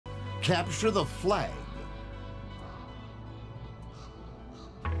Capture the flag.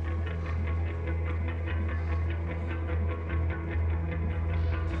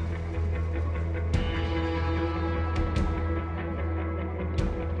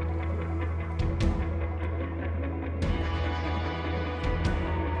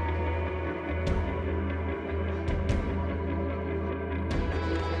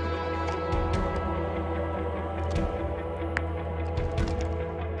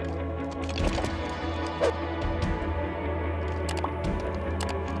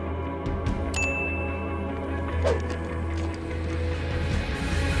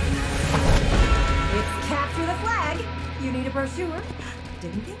 Brochure?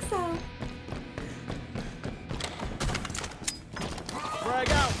 Didn't think so. Frag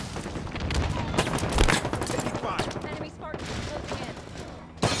out! Taking fire. Enemy Spartan closing in.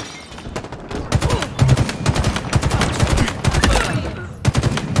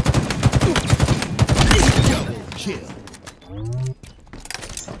 Double kill.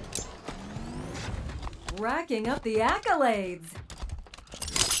 Racking up the accolades.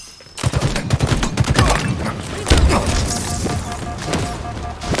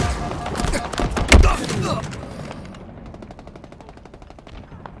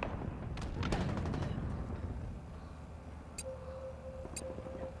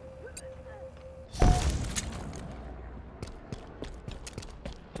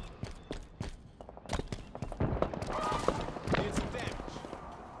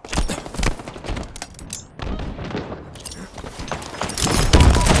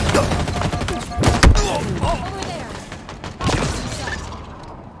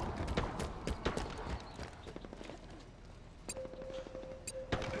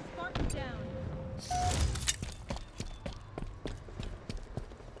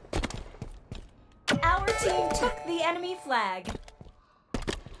 Our team took the enemy flag.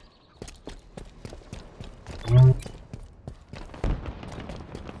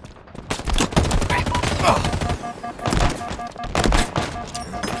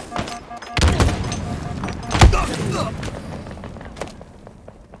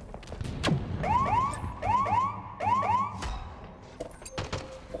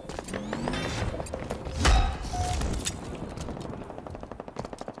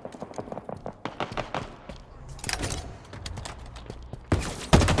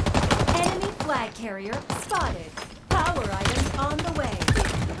 Flag carrier spotted. Power items on the way.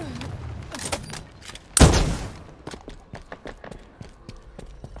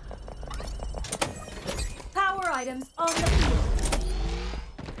 Power items on the field.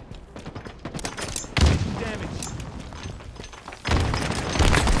 Damage.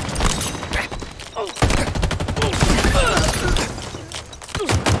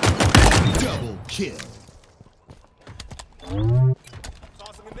 Double kill.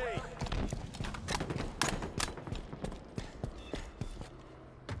 Tossing a nade.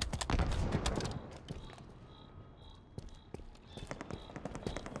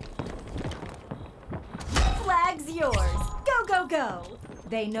 Flag's yours. Go, go, go.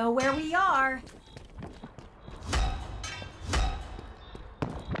 They know where we are.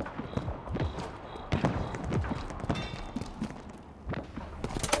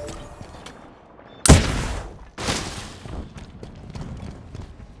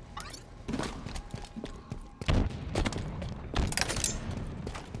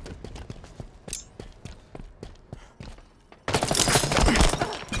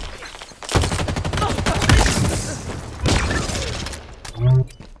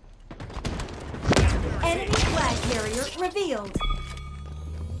 Enemy flag carrier revealed.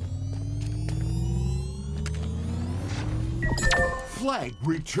 Flag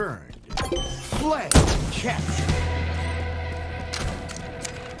returned. Flag captured.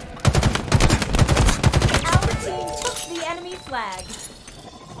 Our team took the enemy flag.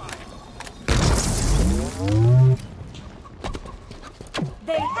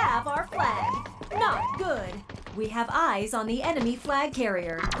 They have our flag. Not good. We have eyes on the enemy flag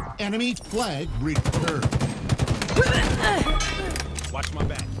carrier. Enemy flag returned. Watch my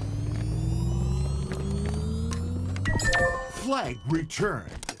back. Flag returned.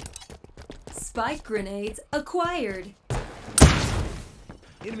 Spike grenades acquired.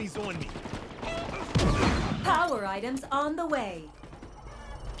 Enemies on me. Power items on the way.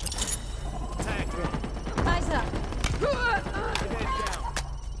 Tag them. Eyes up. Head down.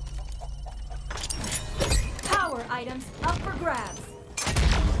 Power items up for grabs.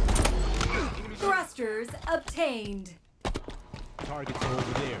 Thrusters obtained. Targets are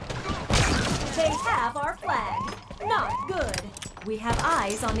over there. They have our flag. Not good. We have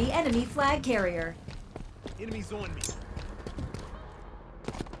eyes on the enemy flag carrier. Enemies on me.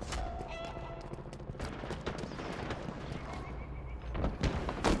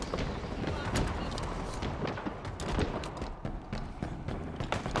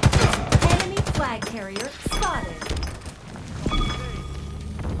 carrier spotted.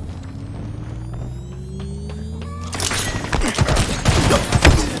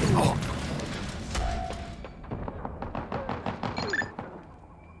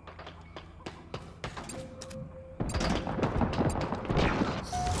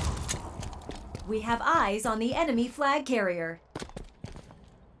 We have eyes on the enemy flag carrier.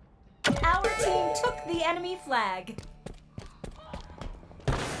 Our team took the enemy flag.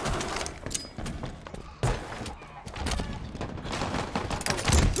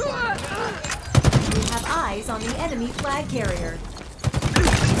 We have eyes on the enemy flag carrier.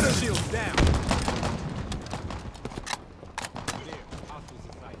 Shields down. There, hostiles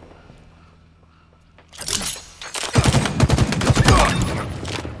in sight.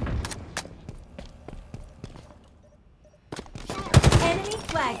 Enemy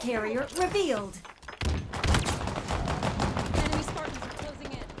flag carrier revealed. Enemy Spartans are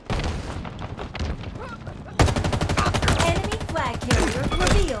closing in. Enemy flag carrier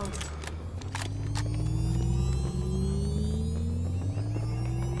revealed.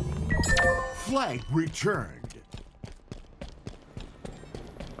 Flag returned.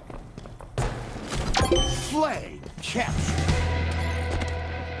 Flag captured.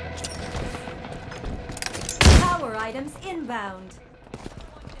 Power items inbound.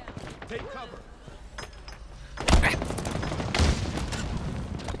 Take cover.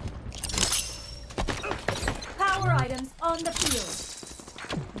 Power items on the field.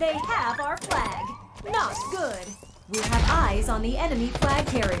 They have our flag. Not good. We have eyes on the enemy flag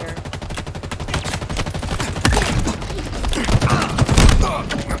carrier.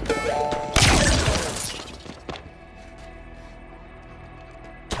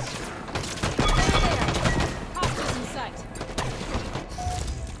 Hostiles in sight.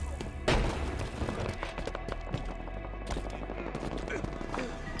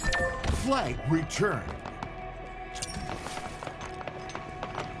 Flag returned.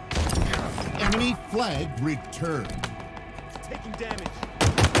 Enemy flag returned. Taking damage.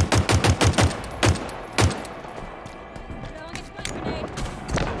 Throwing a smoke grenade.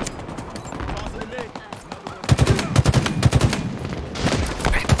 Tossing a nade.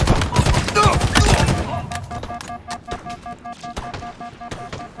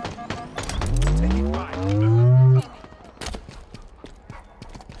 Taking fire.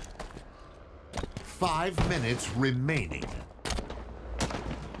 5 minutes remaining.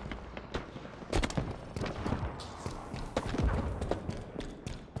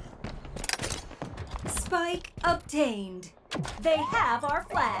 Spike obtained. They have our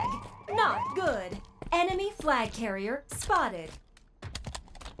flag. Not good. Enemy flag carrier spotted.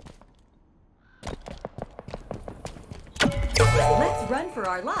 Let's run for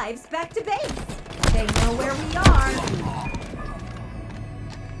our lives back to base. They know where we are.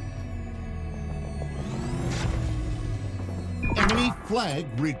 Enemy flag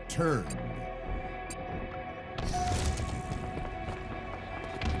returned.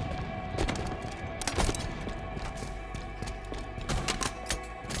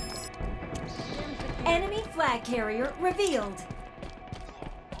 Enemy flag carrier revealed.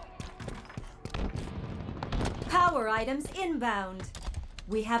 Power items inbound.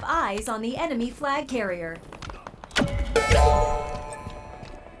 We have eyes on the enemy flag carrier. Taking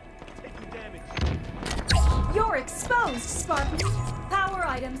damage. You're exposed, Spartans. Power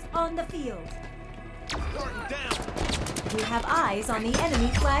items on the field. Spartan down. We have eyes on the enemy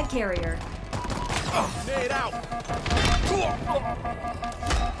flag carrier. Nade out.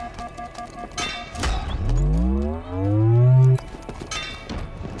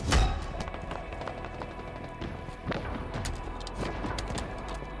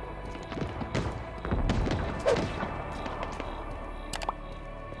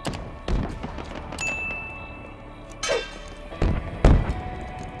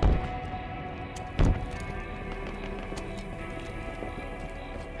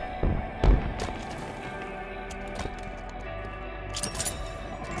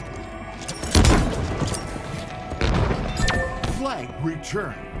 Flag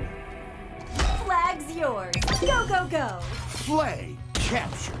returned. Flag's yours. Go, go, go. Flag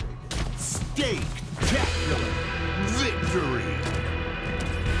captured. Spectacular victory.